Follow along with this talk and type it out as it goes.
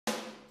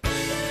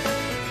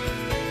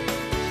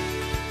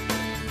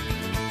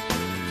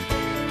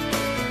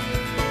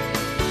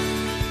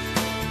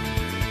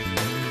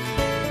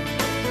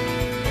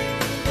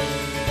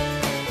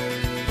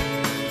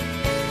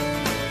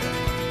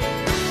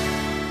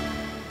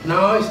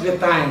Now is the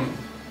time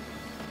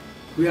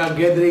we are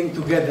gathering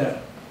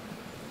together,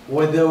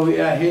 whether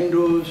we are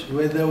Hindus,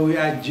 whether we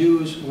are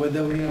Jews,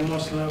 whether we are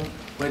Muslim,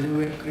 whether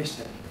we are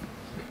Christian.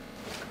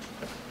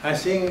 I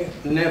think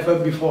never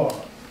before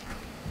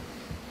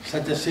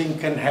such a thing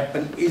can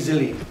happen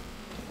easily.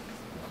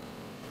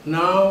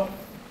 Now,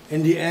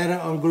 in the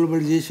era of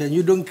globalization,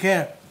 you don't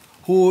care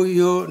who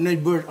your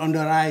neighbor on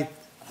the right,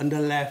 on the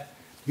left,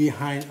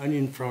 behind, and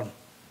in front.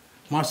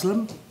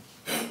 Muslim,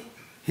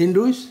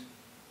 Hindus,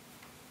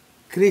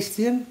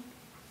 Christian,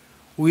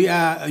 we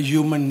are a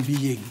human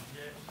being.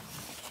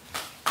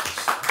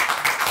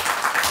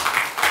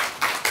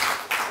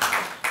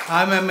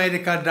 I'm a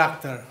medical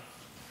doctor.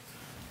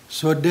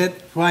 So that's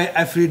why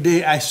every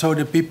day I saw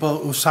the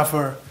people who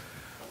suffer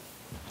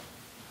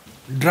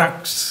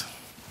drugs,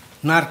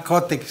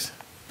 narcotics,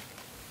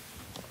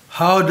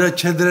 how the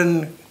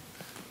children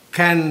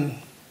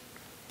can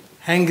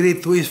angry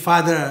to his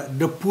father,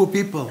 the poor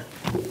people.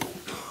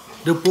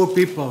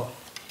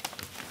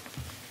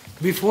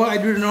 Before I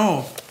don't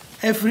know,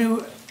 every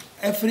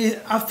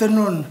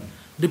afternoon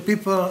the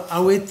people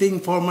are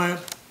waiting for my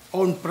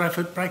own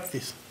private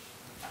practice.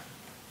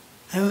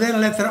 And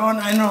then later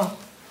on I know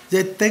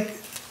they take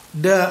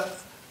the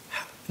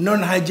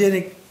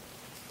non-hygienic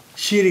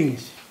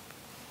shearings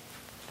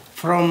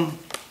from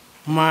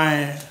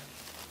my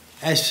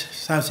ass,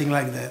 something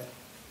like that.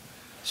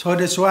 So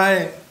that's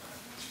why,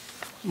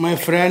 my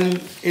friend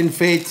in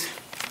faith,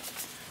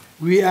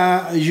 we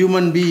are a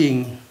human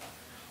being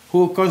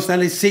who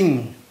constantly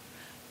sing.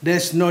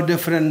 There's no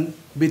difference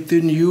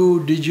between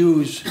you, the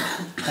Jews,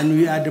 and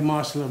we are the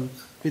Muslims.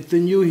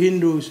 Between you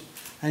Hindus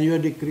and you are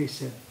the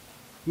Christian.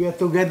 We are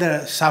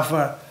together,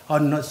 suffer or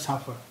not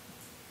suffer.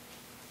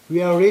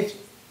 We are rich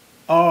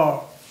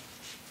or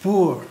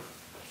poor,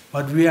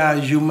 but we are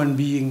human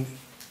beings,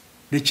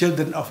 the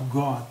children of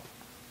God.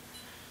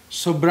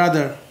 So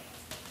brother,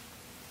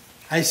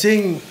 I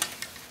think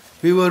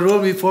we were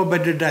ruled before by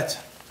the Dutch.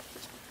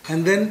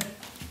 And then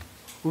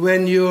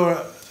when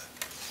your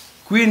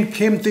queen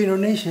came to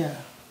Indonesia,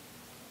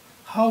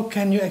 how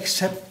can you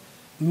accept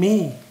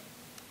me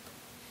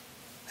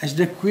as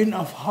the Queen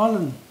of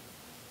Holland?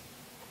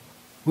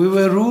 We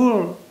were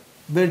ruled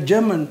by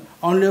German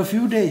only a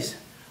few days.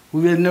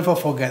 We will never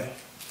forget.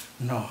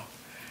 No,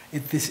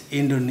 it is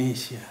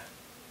Indonesia.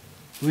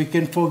 We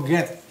can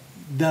forget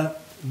the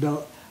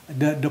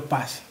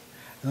past.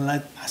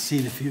 Let us see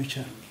the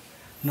future.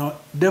 No,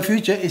 the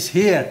future is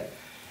here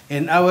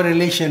in our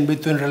relation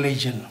between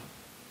religion.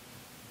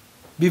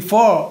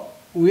 Before,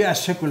 we are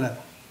secular,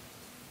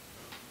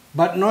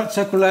 but not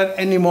secular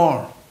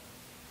anymore.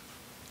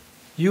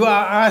 You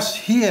are asked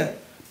here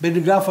by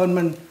the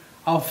government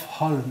of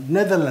Holland,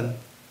 Netherlands.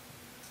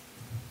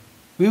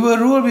 We were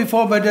ruled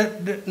before by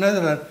the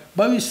Netherlands,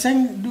 but we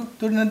sang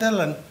to the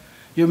Netherlands.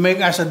 You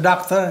make us a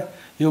doctor,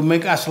 you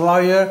make us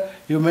lawyer,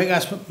 you make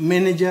us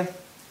manager.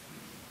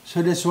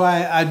 So that's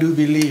why I do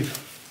believe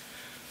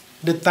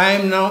the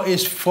time now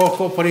is for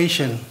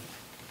cooperation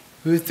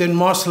between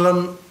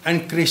Muslim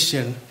and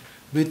Christian,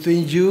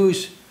 between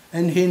Jews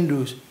and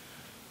Hindus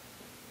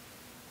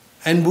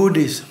and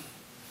Buddhists.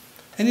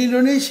 In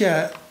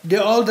Indonesia,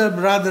 the older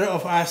brother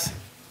of us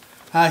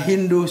are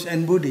Hindus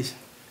and Buddhists.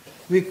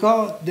 We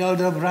call the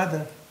older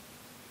brother.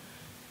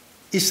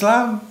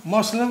 Islam,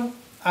 Muslim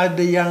are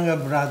the younger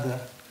brother.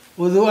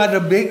 Although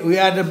we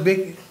are the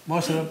big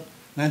Muslim,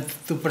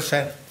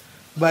 92%.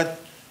 But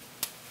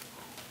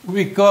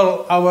we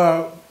call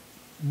our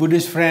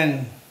Buddhist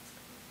friend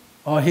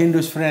or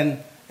Hindu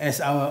friend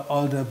as our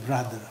older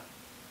brother.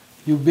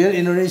 You built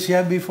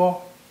Indonesia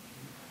before.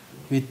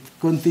 We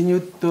continue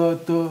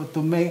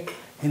to make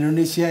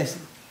Indonesia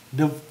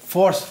the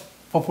fourth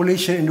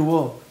population in the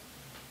world.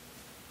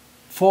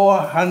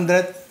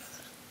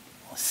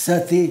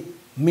 430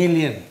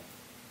 million.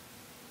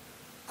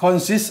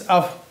 Consists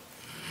of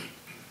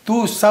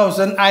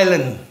 2,000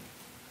 islands,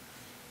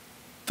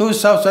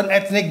 2,000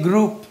 ethnic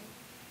groups,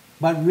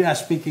 but we are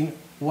speaking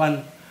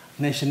one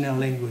national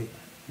language.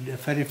 We are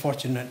very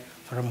fortunate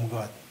from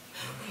God.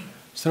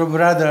 So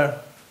brother,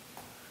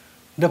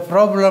 the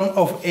problem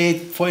of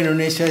aid for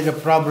Indonesia is the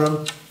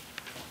problem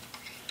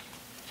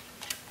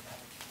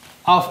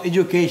of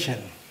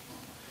education.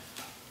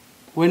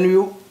 When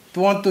you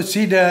want to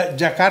see the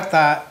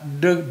Jakarta,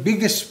 the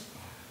biggest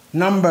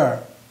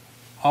number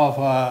of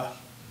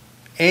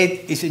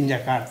aid is in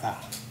Jakarta.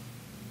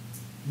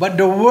 But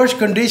the worst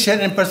condition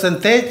and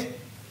percentage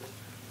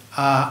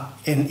are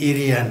in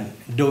Irian,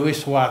 the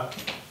westward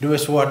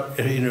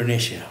in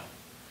Indonesia.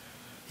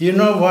 You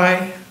know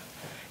why?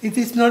 It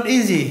is not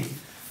easy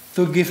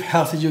to give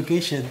health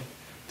education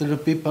to the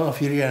people of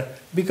Irian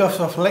because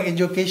of lack of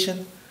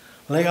education,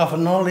 lack of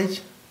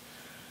knowledge.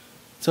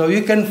 So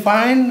you can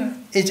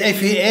find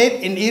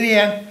HIV/AIDS in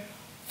Irian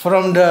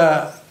from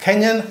the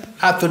canyon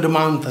up to the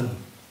mountain.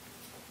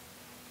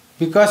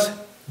 Because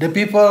the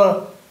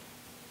people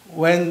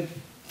went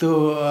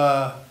to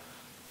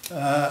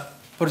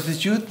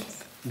prostitute,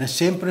 the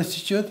same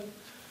prostitute,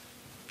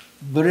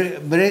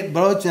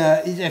 brought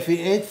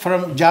HIV/AIDS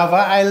from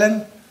Java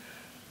Island,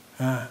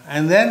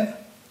 and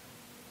then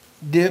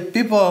the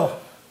people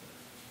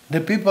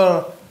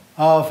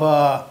of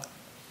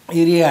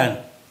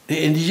Irian,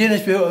 the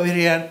indigenous people of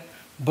Irian,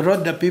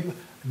 brought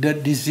the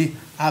disease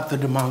up to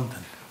the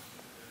mountain.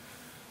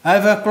 I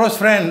have a close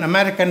friend,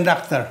 American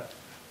doctor,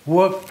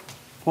 worked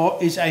for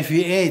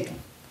HIV/AIDS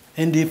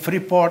in the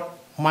Freeport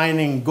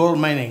mining, gold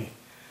mining.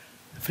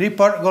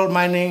 Freeport gold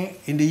mining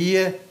in the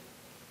year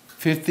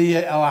 50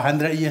 or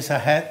 100 years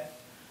ahead,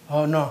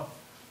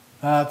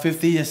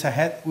 50 years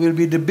ahead, will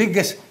be the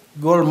biggest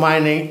gold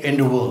mining in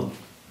the world.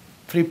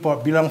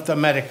 Freeport belongs to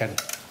American.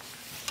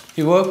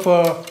 He worked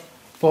for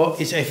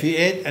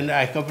HIV/AIDS, and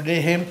I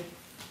accompanied him.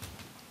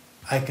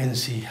 I can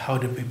see how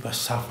the people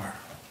suffer,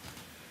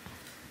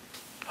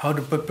 how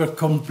the people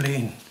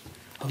complain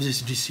of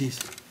this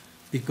disease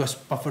because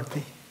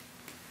poverty,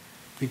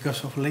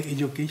 because of lack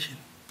education.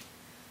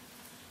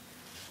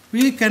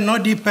 We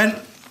cannot depend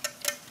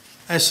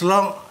as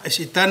long as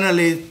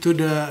eternally to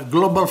the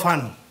global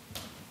fund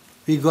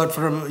we got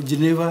from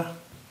Geneva.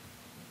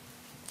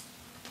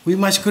 We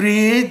must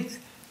create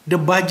the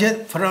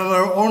budget from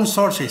our own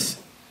sources.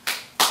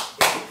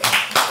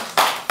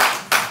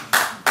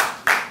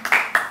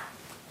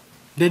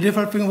 The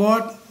developing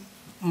world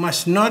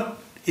must not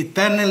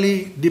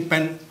eternally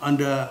depend on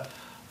the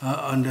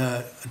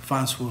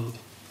advanced world.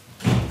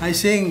 I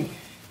think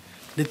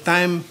the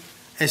time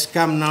has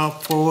come now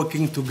for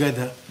working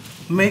together,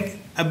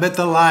 make a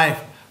better life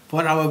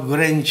for our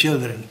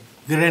grandchildren,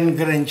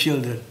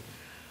 grandchildren.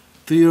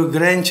 To your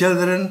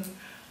grandchildren,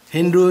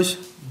 Hindus,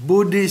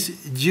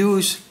 Buddhists,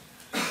 Jews,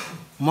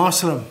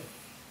 Muslim.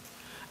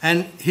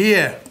 And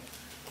here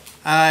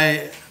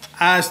I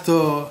asked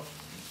to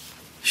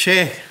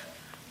Sheikh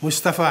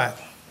Mustafa.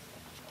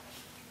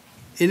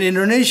 In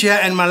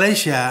Indonesia and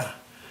Malaysia,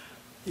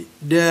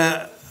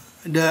 the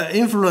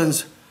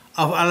influence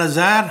of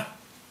Al-Azhar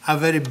are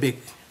very big.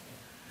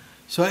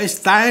 So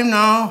it's time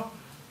now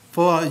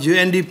for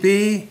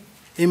UNDP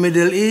in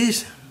Middle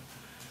East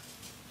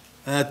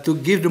to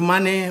give the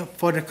money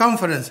for the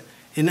conference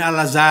in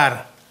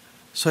Al-Azhar.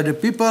 So the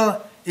people,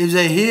 if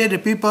they hear the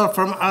people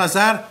from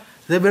Al-Azhar,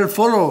 they will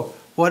follow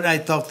what I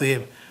talk to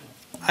him.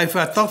 If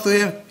I talk to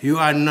him, you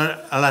are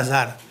not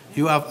Al-Azhar,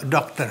 you are a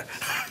doctor.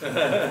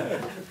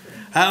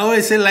 I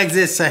always say like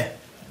this,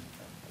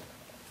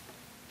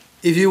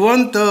 if you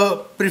want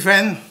to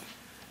prevent,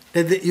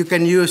 that you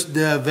can use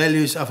the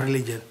values of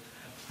religion.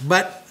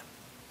 But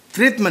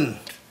treatment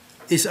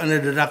is under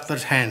the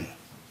doctor's hand,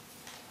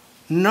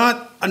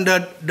 not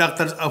under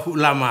doctors of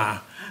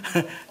ulama,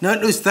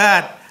 not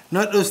ustad,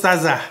 not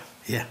ustazah.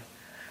 Yeah.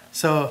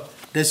 So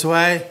that's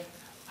why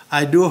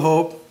I do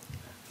hope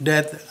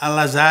that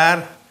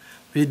Al-Azhar,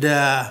 with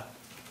the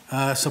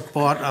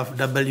support of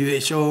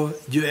WHO,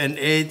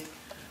 UN8,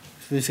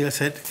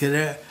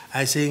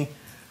 I think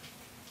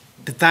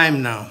the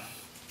time now.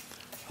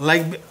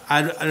 Like,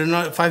 I don't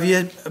know, 5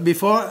 years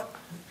before,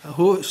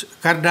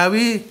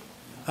 Kardawi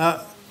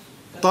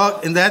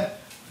talked in that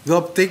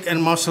Coptic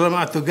and Muslim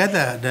are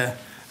together there.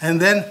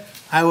 And then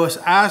I was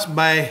asked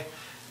by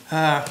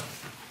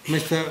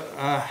Mr.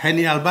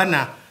 Hani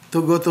Albana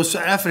to go to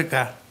South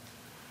Africa.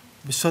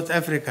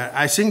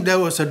 I think there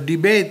was a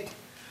debate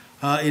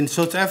in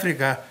South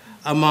Africa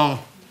among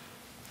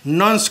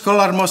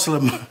non-scholar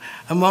Muslim.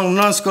 Among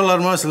non-scholar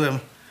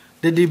Muslim,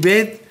 the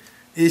debate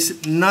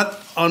is not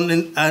on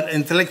an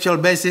intellectual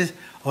basis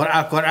or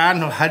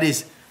Al-Quran or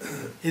Hadith.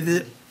 It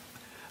is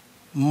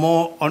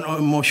more on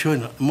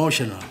emotional.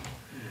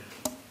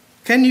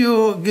 Can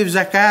you give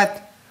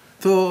zakat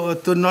to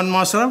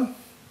non-Muslim?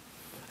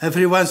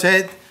 Everyone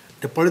said,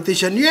 the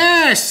politician,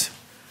 yes.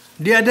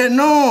 The other,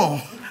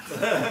 no.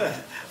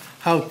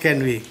 How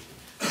can we,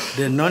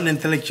 the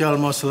non-intellectual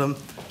Muslim,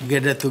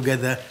 gather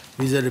together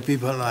with the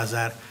people of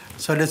Azhar?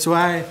 So that's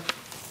why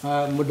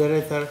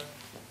moderator,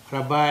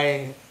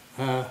 Rabbi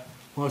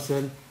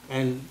Mohsen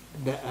and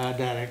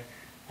Derek,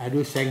 I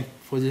do thank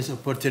for this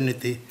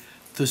opportunity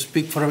to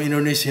speak from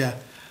Indonesia,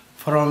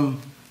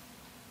 from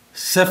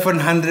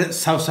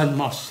 700,000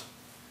 mosques.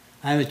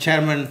 I'm a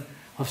chairman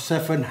of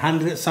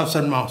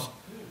 700,000 mosques.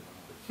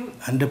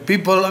 And the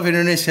people of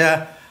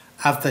Indonesia,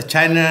 after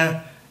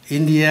China,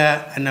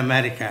 India, and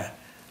America,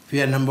 we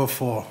are number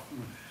 4.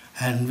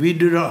 And we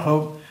do not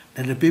hope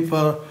that the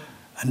people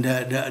and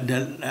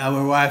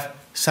our wife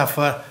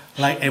suffer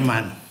like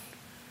Eman.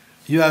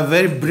 You are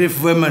very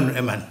brave women,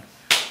 Eman.